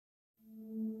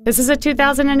This is a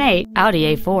 2008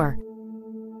 Audi A4.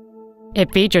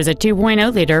 It features a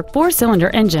 2.0-liter four-cylinder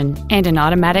engine and an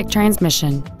automatic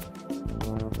transmission.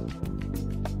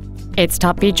 Its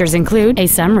top features include a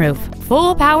sunroof,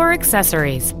 full power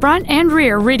accessories, front and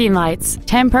rear reading lights,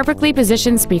 10 perfectly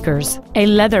positioned speakers, a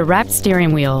leather-wrapped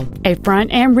steering wheel, a front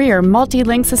and rear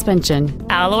multi-link suspension,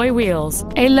 alloy wheels,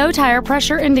 a low tire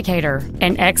pressure indicator,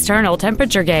 an external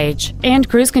temperature gauge, and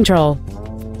cruise control.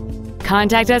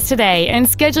 Contact us today and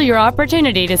schedule your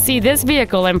opportunity to see this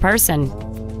vehicle in person.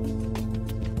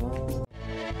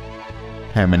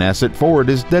 Hammonasset Ford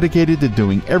is dedicated to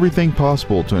doing everything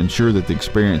possible to ensure that the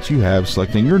experience you have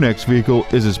selecting your next vehicle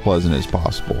is as pleasant as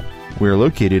possible. We are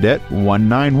located at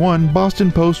 191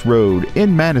 Boston Post Road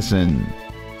in Madison.